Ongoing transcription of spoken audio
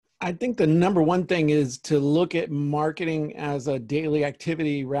I think the number one thing is to look at marketing as a daily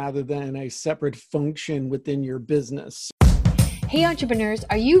activity rather than a separate function within your business. Hey entrepreneurs,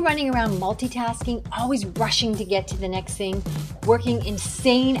 are you running around multitasking, always rushing to get to the next thing, working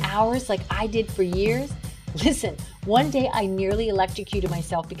insane hours like I did for years? Listen, one day I nearly electrocuted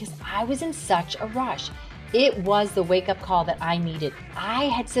myself because I was in such a rush. It was the wake-up call that I needed. I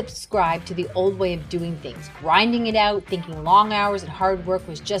had subscribed to the old way of doing things, grinding it out, thinking long hours and hard work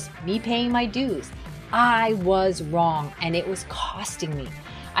was just me paying my dues. I was wrong, and it was costing me.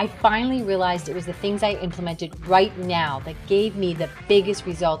 I finally realized it was the things I implemented right now that gave me the biggest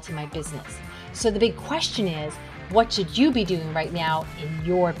results in my business. So the big question is, what should you be doing right now in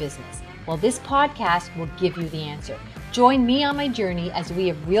your business? Well, this podcast will give you the answer. Join me on my journey as we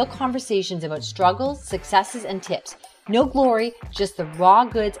have real conversations about struggles, successes, and tips. No glory, just the raw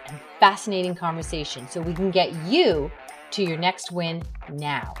goods and fascinating conversation so we can get you to your next win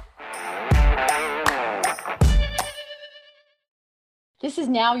now. This is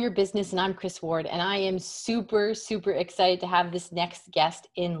Now Your Business, and I'm Chris Ward, and I am super excited to have this next guest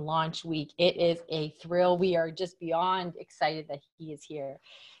in launch week. It is a thrill. We are just beyond excited that he is here.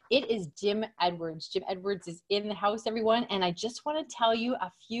 It is Jim Edwards. Jim Edwards is in the house, everyone, and I just want to tell you a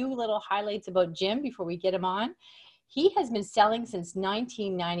few little highlights about Jim before we get him on. He has been selling since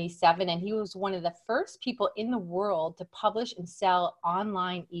 1997, and he was one of the first people in the world to publish and sell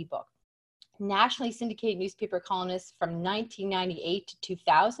online ebook. Nationally syndicated newspaper columnist from 1998 to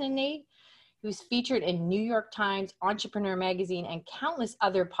 2008. He was featured in New York Times, Entrepreneur Magazine, and countless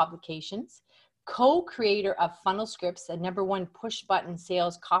other publications. Co-creator of Funnel Scripts, a #1 push-button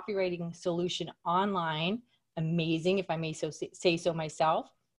sales copywriting solution online. Amazing, if I may say so myself.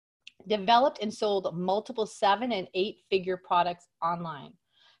 Developed and sold multiple 7- and 8-figure products online.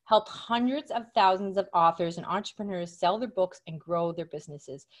 Helped hundreds of thousands of authors and entrepreneurs sell their books and grow their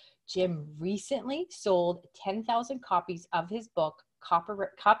businesses. Jim recently sold 10,000 copies of his book,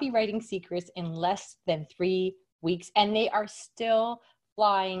 Copywriting Secrets, in less than 3 weeks, and they are still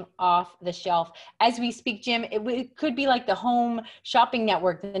flying off the shelf. As we speak, Jim, it could be like the home shopping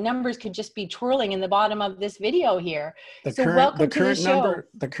network. The numbers could just be twirling in the bottom of this video here. Welcome to the show.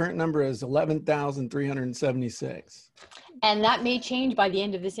 The current number is 11,376. And that may change by the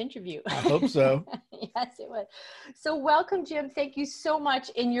end of this interview. I hope so. Yes, it would. So welcome, Jim. Thank you so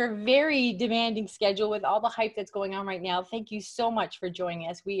much in your very demanding schedule with all the hype that's going on right now. Thank you so much for joining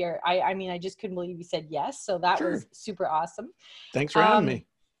us. I just couldn't believe you said yes. So that was super awesome. Thanks for having me.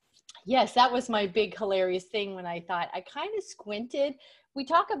 Yes, that was my big hilarious thing when I thought, I kind of squinted. We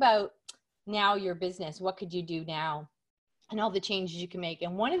talk about now your business. What could you do now? And all the changes you can make.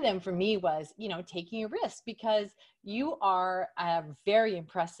 And one of them for me was, taking a risk, because you are a very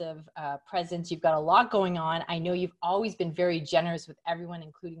impressive presence. You've got a lot going on. I know you've always been very generous with everyone,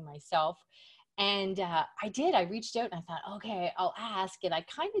 including myself. And I reached out and I thought, okay, I'll ask. And I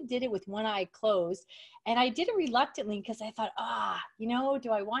kind of did it with one eye closed. And I did it reluctantly because I thought,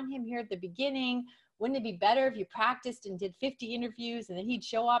 do I want him here at the beginning? Wouldn't it be better if you practiced and did 50 interviews and then he'd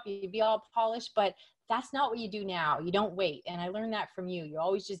show up, you'd be all polished? But that's not what you do now. You don't wait. And I learned that from you. You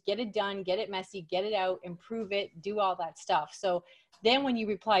always just get it done, get it messy, get it out, improve it, do all that stuff. So then when you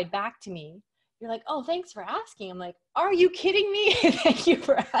replied back to me, you're like, oh, thanks for asking. I'm like, are you kidding me? Thank you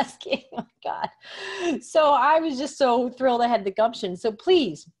for asking. Oh my God. So I was just so thrilled I had the gumption. So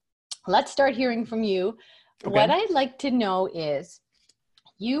please, let's start hearing from you. Okay. What I'd like to know is,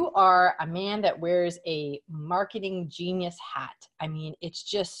 you are a man that wears a marketing genius hat. I mean, it's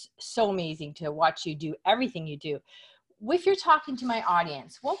just so amazing to watch you do everything you do. If you're talking to my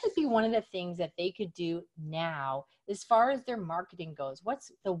audience, what would be one of the things that they could do now as far as their marketing goes?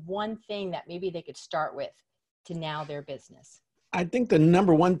 What's the one thing that maybe they could start with to now their business? I think the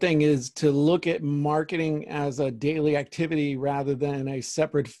number one thing is to look at marketing as a daily activity rather than a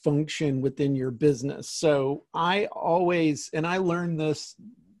separate function within your business. So I learned this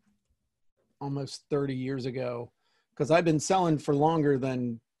almost 30 years ago, because I've been selling for longer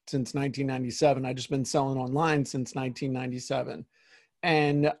than since 1997. I've just been selling online since 1997.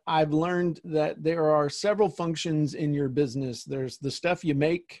 And I've learned that there are several functions in your business. There's the stuff you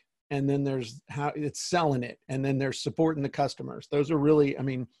make, and then there's how it's selling it. And then there's supporting the customers. Those are really,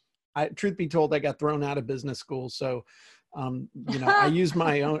 truth be told, I got thrown out of business school. So, I use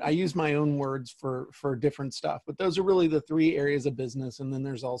my own words for different stuff, but those are really the 3 areas of business. And then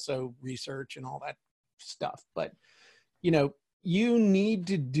there's also research and all that stuff. But, you need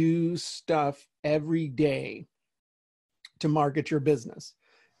to do stuff every day to market your business.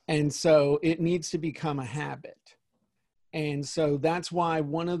 And so it needs to become a habit. And so that's why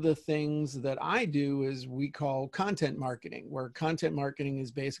one of the things that I do is we call content marketing, where content marketing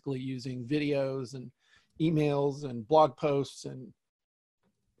is basically using videos and emails and blog posts and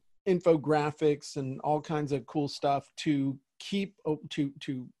infographics and all kinds of cool stuff to keep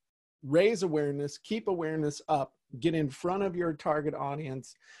to raise awareness, keep awareness up, get in front of your target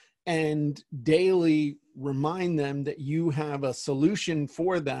audience, and daily remind them that you have a solution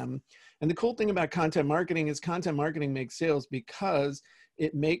for them. And the cool thing about content marketing is content marketing makes sales because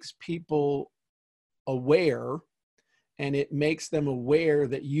it makes people aware, and it makes them aware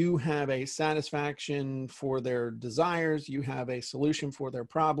that you have a satisfaction for their desires, you have a solution for their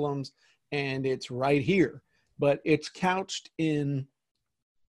problems, and it's right here. But it's couched in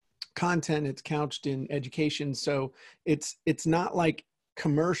content, it's couched in education. So it's not like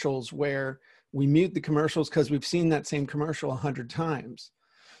commercials where we mute the commercials because we've seen that same commercial 100 times.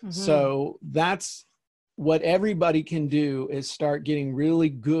 Mm-hmm. So that's what everybody can do, is start getting really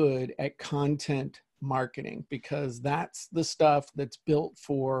good at content marketing, because that's the stuff that's built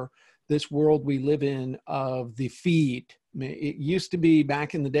for this world we live in of the feed. I mean, it used to be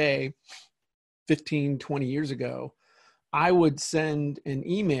back in the day, 15, 20 years ago, I would send an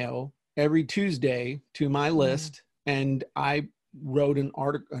email every Tuesday to my list, and I wrote an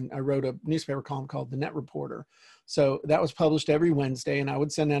article, and I wrote a newspaper column called The Net Reporter. So that was published every Wednesday, and I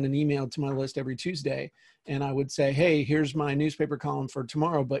would send out an email to my list every Tuesday, and I would say, hey, here's my newspaper column for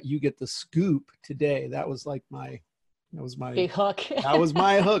tomorrow, but you get the scoop today. That was like my big hook. That was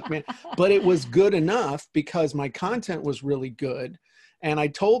my hook, man. But it was good enough because my content was really good. And I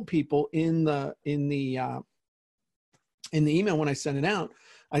told people in the email when I sent it out,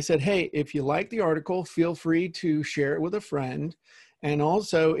 I said, hey, if you like the article, feel free to share it with a friend. And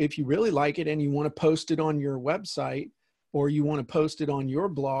also, if you really like it and you want to post it on your website, or you want to post it on your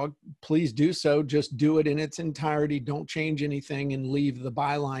blog, please do so. Just do it in its entirety. Don't change anything and leave the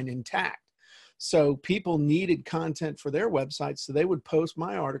byline intact. So people needed content for their websites. So they would post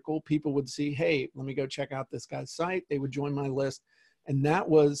my article. People would see, hey, let me go check out this guy's site. They would join my list. And that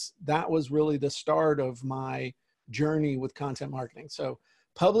was really the start of my journey with content marketing. So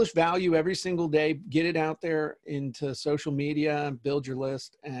publish value every single day, get it out there into social media, build your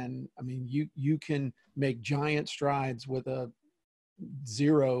list. And I mean, you can make giant strides with a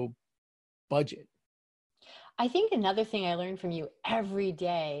zero budget. I think another thing I learned from you every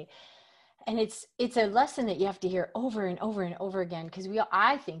day, and it's a lesson that you have to hear over and over and over again, because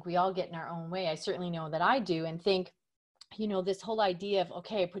I think we all get in our own way. I certainly know that I do, and think, you know, this whole idea of,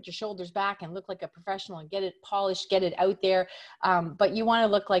 okay, put your shoulders back and look like a professional and get it polished, get it out there. But you want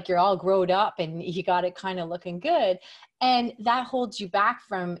to look like you're all grown up and you got it kind of looking good. And that holds you back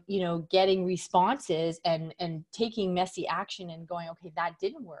from, you know, getting responses and taking messy action and going, okay, that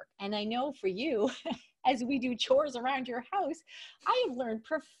didn't work. And I know for you, as we do chores around your house, I have learned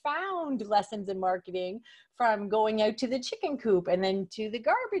profound lessons in marketing, from going out to the chicken coop and then to the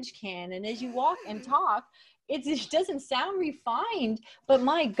garbage can. And as you walk and talk, it doesn't sound refined, but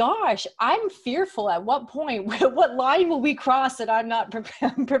my gosh, I'm fearful at what point, what line will we cross that I'm not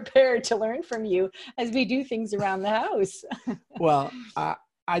prepared to learn from you as we do things around the house. Well,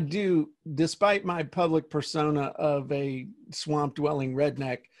 I do, despite my public persona of a swamp dwelling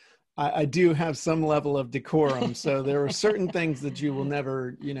redneck, I do have some level of decorum. So there are certain things that you will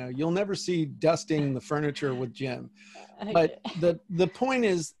never, you'll never see dusting the furniture with Jim. But the point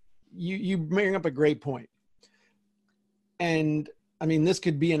is, you bring up a great point. And I mean, this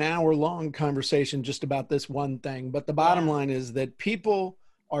could be an hour-long conversation just about this one thing, but the bottom line is that people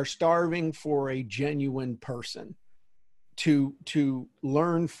are starving for a genuine person to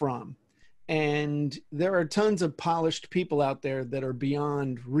learn from. And there are tons of polished people out there that are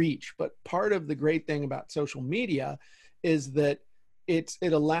beyond reach. But part of the great thing about social media is that it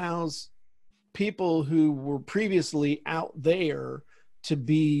allows people who were previously out there to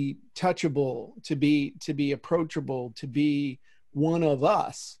be touchable, to be approachable, to be one of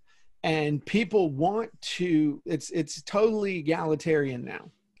us. And people want to, it's totally egalitarian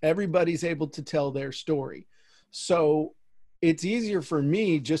now. Everybody's able to tell their story. So it's easier for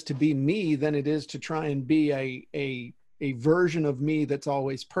me just to be me than it is to try and be a version of me that's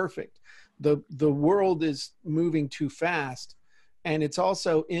always perfect. The world is moving too fast. And it's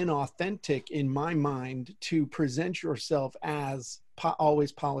also inauthentic in my mind to present yourself as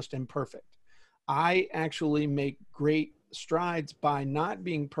always polished and perfect. I actually make great strides by not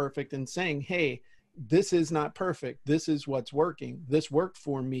being perfect and saying, hey, this is not perfect. This is what's working. This worked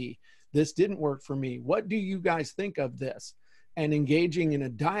for me. This didn't work for me. What do you guys think of this? And engaging in a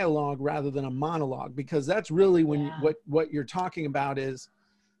dialogue rather than a monologue, because that's really when what you're talking about is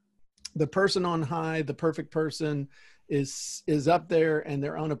the person on high, the perfect person is up there and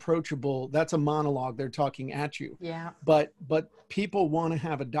they're unapproachable, that's a monologue. They're talking at you. Yeah. But people want to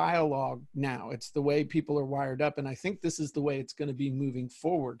have a dialogue now. It's the way people are wired up. And I think this is the way it's going to be moving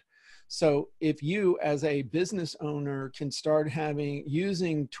forward. So if you as a business owner can start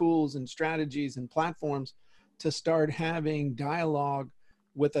using tools and strategies and platforms to start having dialogue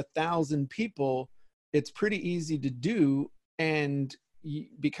with 1,000 people, it's pretty easy to do. And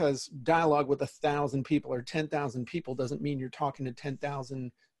because dialogue with 1,000 people or 10,000 people doesn't mean you're talking to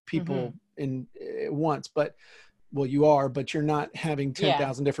 10,000 people in once, but well, you are, but you're not having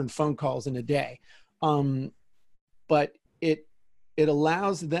 10,000 different phone calls in a day. But it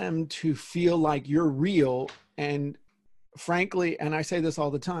allows them to feel like you're real. And frankly, and I say this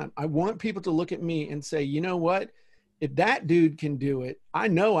all the time, I want people to look at me and say, you know what, if that dude can do it, I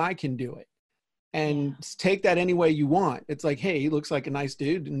know I can do it. And take that any way you want. It's like, hey, he looks like a nice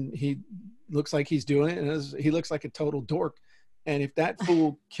dude and he looks like he's doing it. And he looks like a total dork. And if that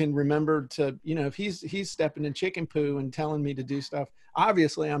fool can remember to, if he's stepping in chicken poo and telling me to do stuff,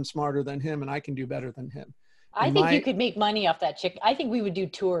 obviously I'm smarter than him and I can do better than him. I think you could make money off that chicken. I think we would do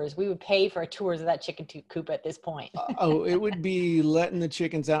tours. We would pay for tours of that chicken coop at this point. It would be letting the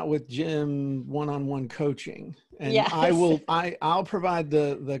chickens out with Jim one-on-one coaching. And yes. I'll provide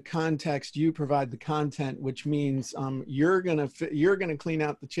the context, you provide the content, which means you're going to clean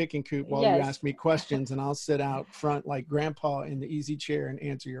out the chicken coop while you ask me questions, and I'll sit out front like grandpa in the easy chair and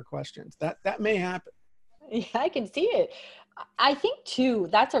answer your questions. That may happen. Yeah, I can see it. I think too,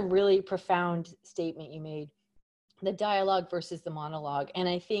 that's a really profound statement you made. The dialogue versus the monologue. And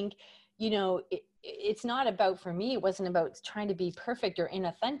I think, it's not about, for me, it wasn't about trying to be perfect or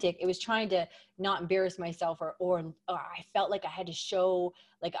inauthentic. It was trying to not embarrass myself or I felt like I had to show,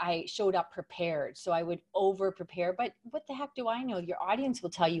 like I showed up prepared. So I would over prepare, but what the heck do I know? Your audience will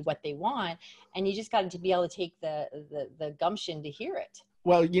tell you what they want. And you just got to be able to take the gumption to hear it.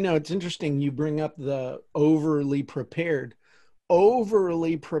 Well, it's interesting. You bring up the overly prepared.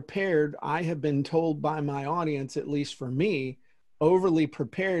 Overly prepared, I have been told by my audience, at least for me, overly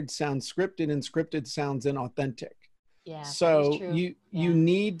prepared sounds scripted and scripted sounds inauthentic. Yeah. So you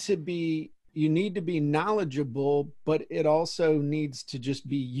need to be knowledgeable, but it also needs to just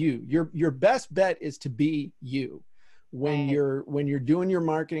be you. Your best bet is to be you. When you're doing your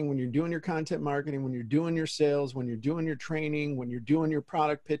marketing, when you're doing your content marketing, when you're doing your sales, when you're doing your training, when you're doing your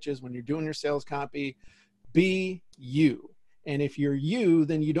product pitches, when you're doing your sales copy, be you. And if you're you,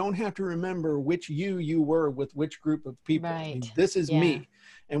 then you don't have to remember which you were with which group of people. Right. I mean, this is me.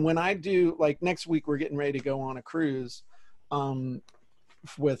 And when I do, like next week, we're getting ready to go on a cruise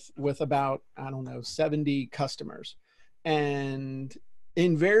with about, 70 customers. And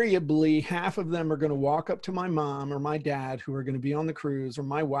invariably, half of them are going to walk up to my mom or my dad who are going to be on the cruise, or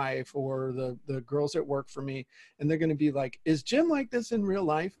my wife or the girls that work for me. And they're going to be like, is Jim like this in real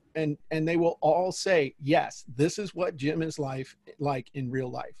life? And they will all say, yes, this is what Jim is like in real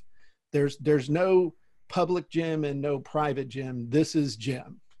life. There's no public Jim and no private Jim. This is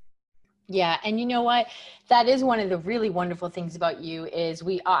Jim. Yeah. And you know what? That is one of the really wonderful things about you is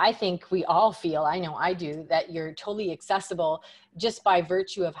I think we all feel, I know I do, that you're totally accessible just by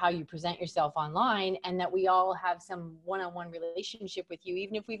virtue of how you present yourself online, and that we all have some one-on-one relationship with you,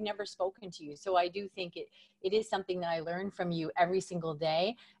 even if we've never spoken to you. So I do think it is something that I learn from you every single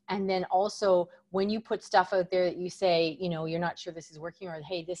day. And then also when you put stuff out there that you say, you're not sure this is working, or,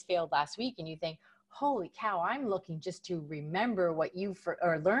 hey, this failed last week, and you think, holy cow, I'm looking just to remember what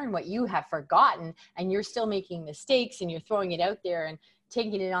or learn what you have forgotten, and you're still making mistakes and you're throwing it out there and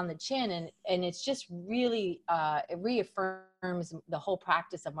taking it on the chin. And it's just really, it reaffirms the whole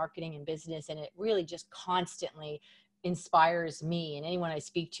practice of marketing and business. And it really just constantly inspires me and anyone I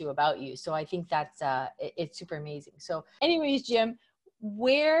speak to about you. So I think that's, it's super amazing. So anyways, Jim,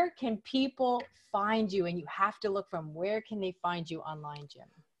 where can people find you? And you have to look from, where can they find you online, Jim?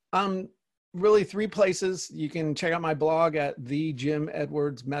 Really 3 places. You can check out my blog at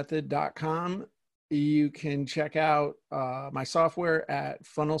thejimedwardsmethod.com. You can check out my software at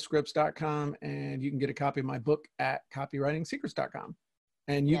funnelscripts.com, and you can get a copy of my book at copywritingsecrets.com.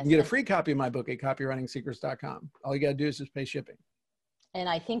 And you can get a free copy of my book at copywritingsecrets.com. All you got to do is just pay shipping. And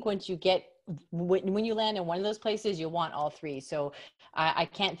I think once you when you land in one of those places, you'll want all 3. So I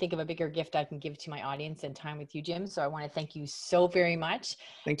can't think of a bigger gift I can give to my audience than time with you, Jim. So I want to thank you so very much.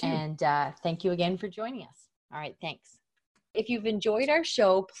 Thank you. And thank you again for joining us. All right. Thanks. If you've enjoyed our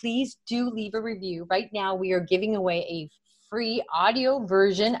show, please do leave a review. Right now, we are giving away a free audio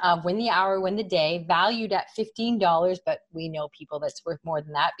version of Win the Hour, Win the Day, valued at $15. But we know people that's worth more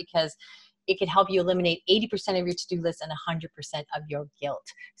than that, because it can help you eliminate 80% of your to-do list and 100% of your guilt.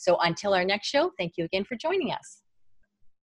 So until our next show, thank you again for joining us.